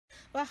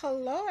Well,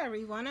 hello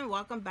everyone and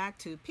welcome back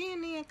to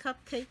Peony and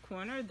Cupcake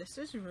Corner. This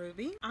is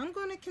Ruby. I'm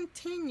going to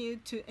continue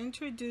to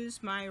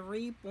introduce my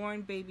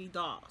Reborn baby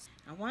dolls.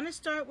 I want to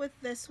start with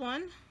this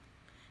one,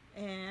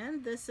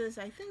 and this is,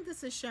 I think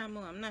this is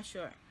Shamu, I'm not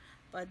sure,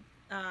 but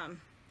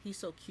he's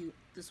so cute,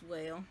 this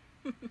whale.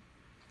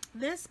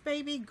 This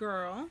baby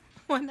girl,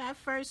 when I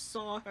first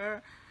saw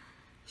her,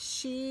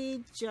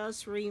 she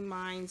just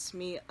reminds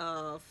me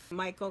of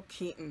Michael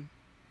Keaton.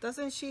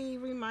 Doesn't she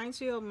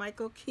remind you of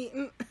Michael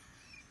Keaton?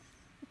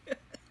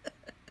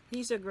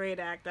 He's a great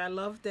actor. I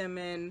loved him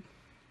in,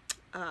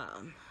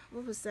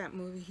 what was that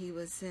movie he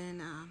was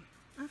in?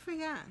 I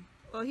forgot.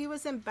 Well, he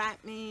was in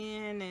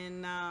Batman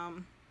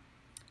and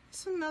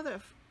it's another,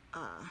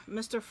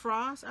 Mr.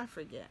 Frost. I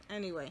forget.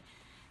 Anyway,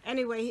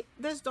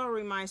 this doll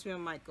reminds me of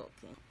Michael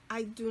King.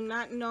 I do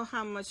not know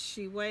how much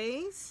she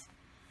weighs.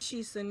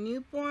 She's a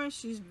newborn.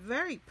 She's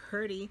very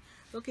pretty.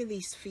 Look at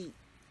these feet.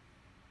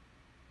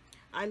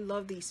 I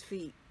love these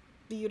feet.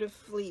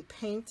 Beautifully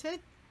painted.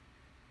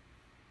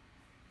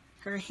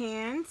 Her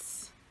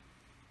hands.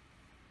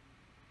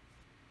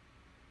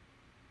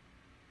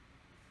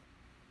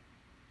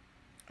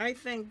 I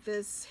think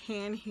this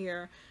hand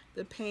here,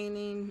 the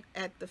painting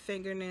at the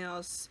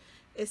fingernails,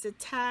 is a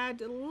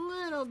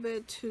little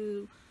bit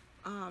too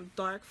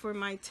dark for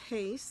my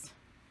taste.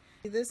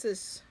 This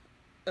is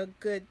a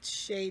good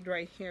shade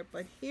right here,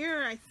 but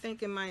here I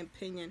think, in my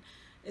opinion,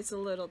 it's a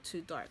little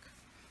too dark.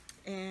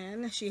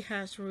 And she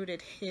has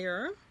rooted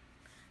hair.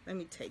 Let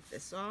me take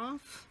this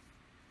off.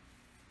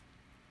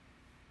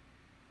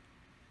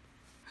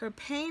 Her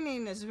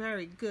painting is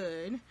very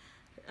good.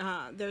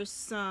 There's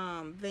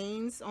some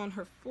veins on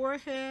her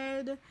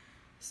forehead,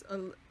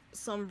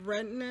 some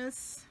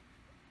redness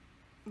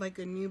like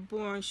a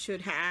newborn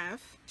should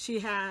have. She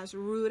has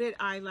rooted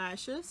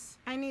eyelashes.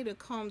 I need to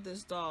comb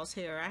this doll's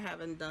hair. I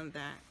haven't done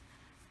that,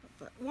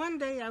 but one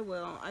day I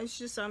will. I'm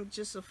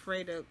just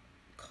afraid to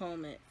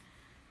comb it.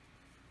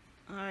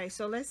 Alright,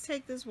 so let's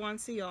take this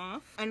onesie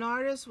off. An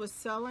artist was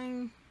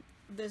selling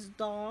this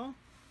doll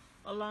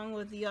along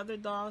with the other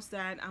dolls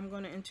that I'm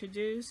going to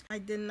introduce. I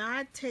did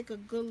not take a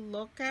good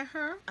look at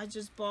her. I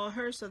just bought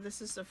her, so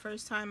this is the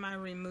first time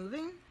I'm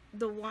removing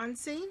the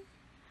onesie.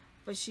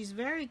 But she's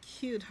very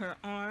cute. Her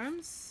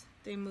arms,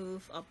 they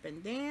move up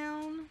and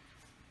down,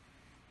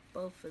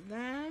 both of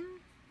them,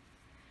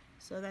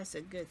 so that's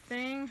a good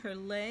thing. Her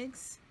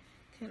legs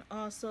can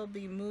also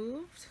be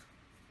movable.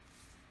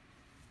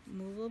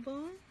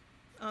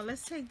 Oh,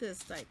 let's take this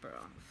diaper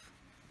off.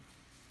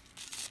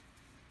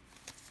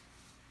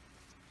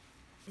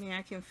 Yeah,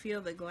 I can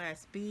feel the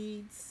glass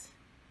beads.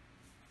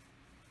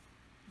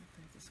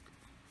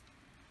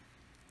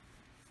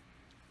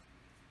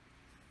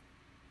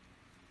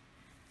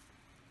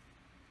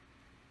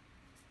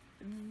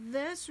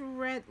 This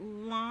red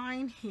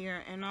line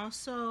here and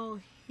also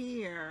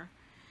here,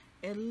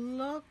 it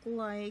looked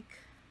like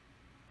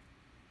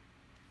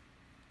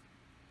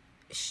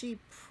she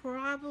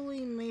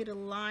probably made a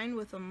line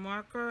with a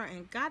marker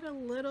and got a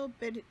little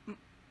bit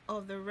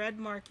of the red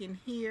mark in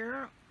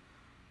here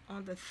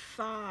on the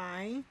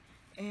thigh,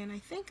 and I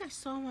think I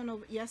saw one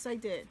over, yes I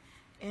did,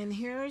 and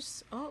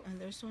here's, oh,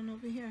 and there's one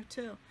over here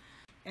too,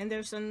 and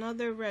there's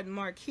another red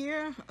mark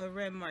here, a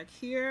red mark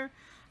here.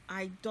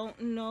 I don't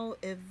know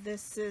if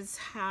this is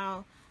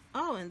how,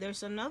 oh, and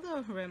there's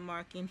another red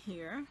mark in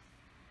here.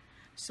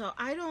 So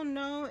I don't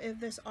know if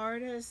this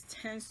artist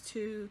tends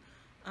to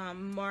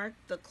mark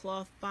the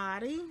cloth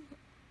body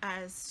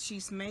as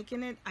she's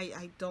making it.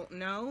 I don't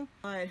know,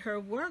 but her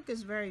work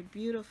is very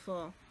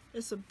beautiful.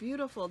 It's a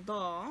beautiful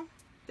doll.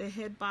 The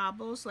head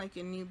bobbles like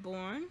a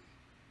newborn.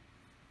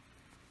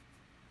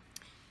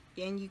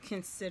 And you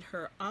can sit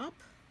her up.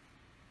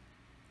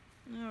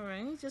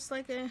 Alright, just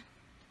like a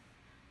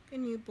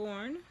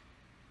newborn.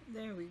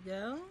 There we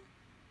go.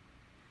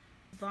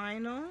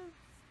 Vinyl.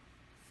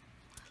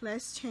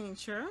 Let's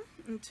change her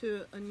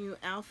into a new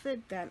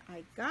outfit that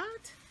I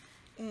got.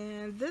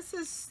 And this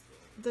is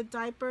the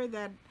diaper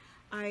that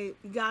I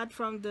got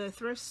from the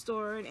thrift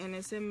store, and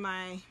it's in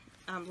my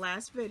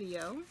last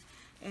video,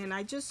 and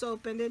I just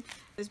opened it.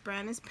 This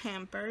brand is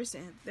Pampers,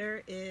 and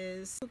there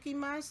is Cookie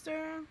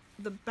Monster.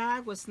 The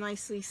bag was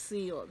nicely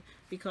sealed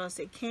because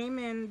it came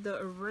in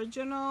the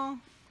original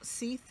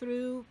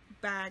see-through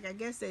bag. I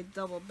guess they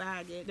double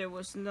bagged it. There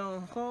was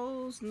no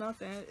holes,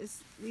 nothing.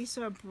 These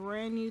are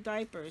brand new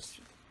diapers.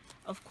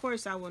 Of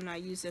course I will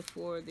not use it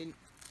for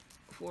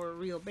a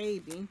real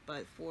baby,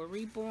 but for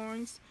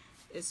reborns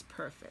it's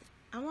perfect.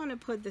 I want to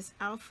put this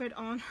outfit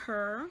on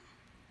her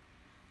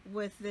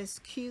with this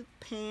cute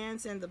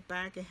pants. In the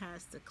back it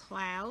has the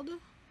cloud.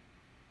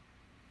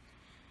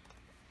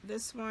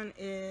 This one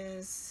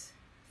is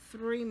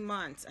 3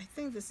 months. I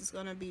think this is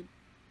going to be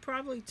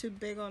probably too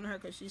big on her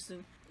because she's a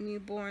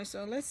newborn,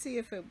 so let's see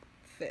if it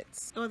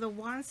fits. So the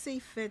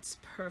onesie fits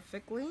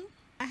perfectly.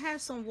 I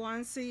have some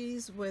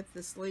onesies with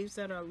the sleeves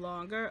that are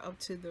longer up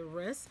to the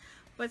wrist,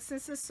 but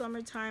since it's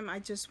summertime I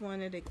just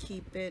wanted to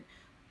keep it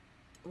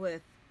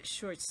with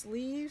short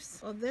sleeves.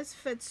 Well, this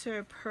fits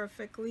her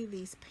perfectly,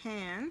 these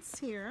pants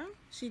here.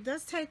 She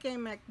does take a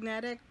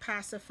magnetic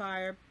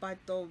pacifier, but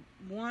the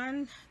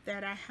one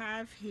that I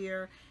have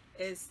here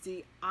is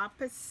the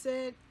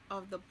opposite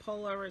of the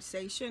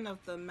polarization of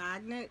the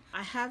magnet.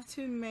 I have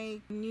to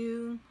make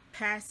new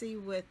passy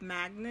with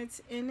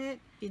magnets in it.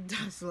 It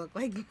does look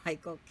like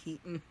Michael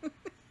Keaton.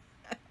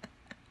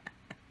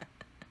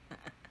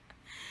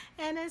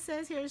 And it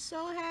says here,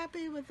 so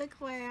happy with the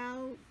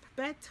cloud.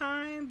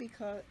 Bedtime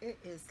because it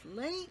is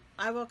late.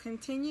 I will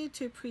continue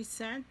to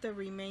present the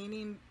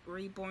remaining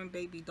Reborn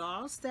baby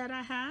dolls that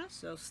I have,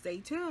 so stay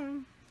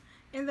tuned.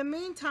 In the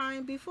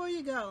meantime, before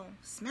you go,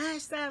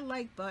 smash that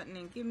like button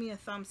and give me a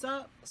thumbs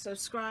up.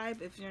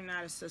 Subscribe if you're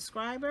not a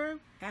subscriber.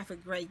 Have a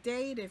great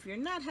day. If you're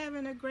not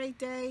having a great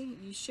day,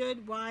 you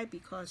should. Why?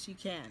 Because you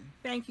can.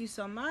 Thank you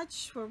so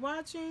much for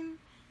watching,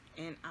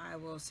 and I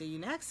will see you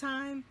next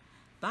time.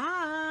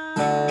 Bye.